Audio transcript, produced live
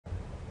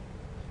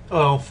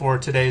Hello, for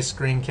today's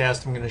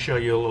screencast I'm going to show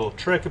you a little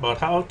trick about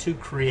how to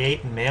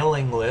create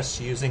mailing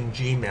lists using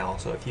Gmail.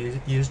 So if you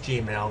use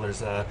Gmail,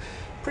 there's a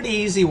pretty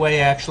easy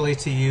way actually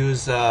to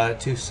use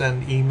to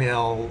send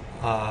email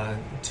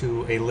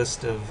to a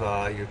list of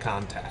your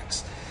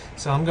contacts.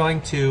 So I'm going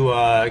to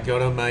go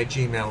to my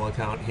Gmail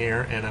account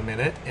here in a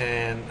minute,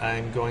 and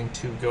I'm going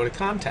to go to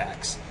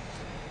Contacts.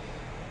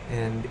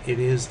 And it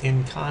is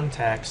in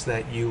Contacts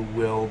that you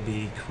will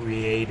be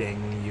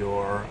creating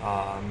your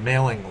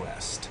mailing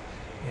list.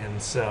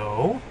 And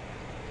so,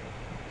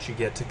 once you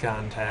get to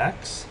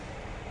Contacts,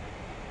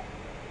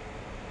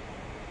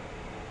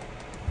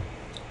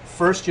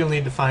 first you'll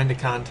need to find a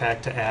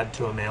contact to add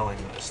to a mailing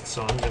list.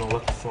 So I'm going to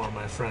look for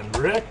my friend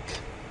Rick.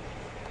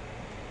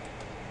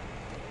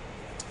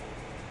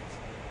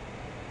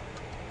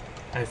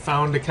 I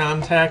found a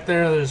contact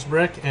there. There's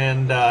Rick,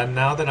 and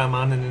now that I'm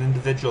on an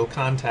individual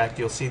contact,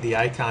 you'll see the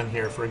icon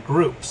here for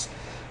groups.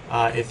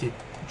 If you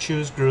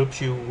choose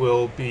groups, you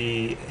will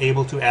be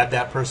able to add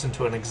that person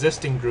to an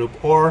existing group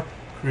or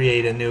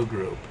create a new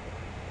group.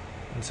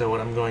 And so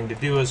what I'm going to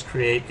do is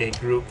create a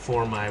group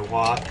for my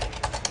Walk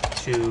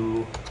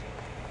to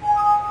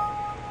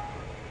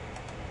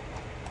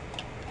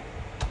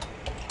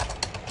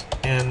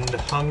End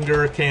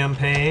Hunger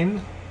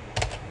campaign.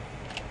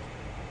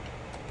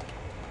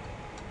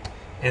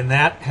 And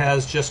that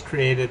has just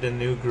created a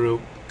new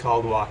group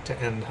called Walk to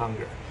End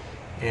Hunger.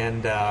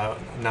 And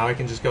now I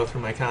can just go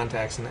through my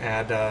contacts and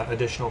add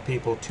additional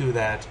people to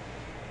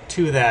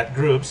that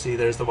group. See,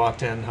 there's the Walk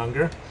to End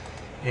Hunger.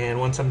 And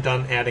once I'm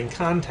done adding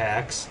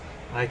contacts,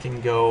 I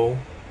can go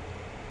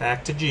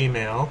back to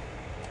Gmail,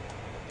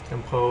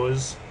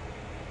 compose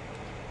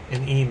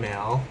an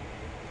email,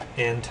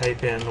 and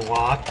type in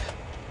Walk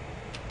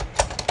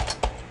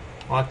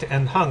to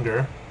End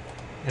Hunger.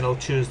 And it'll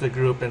choose the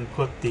group and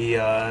put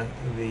the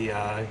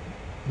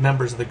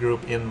members of the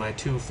group in my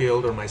To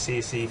field or my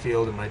CC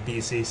field or my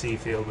BCC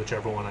field,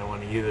 whichever one I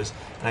want to use.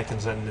 And I can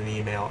send an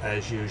email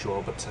as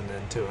usual, but send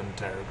it to an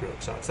entire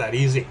group. So it's that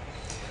easy.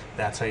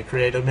 That's how you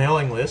create a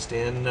mailing list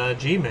in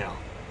Gmail.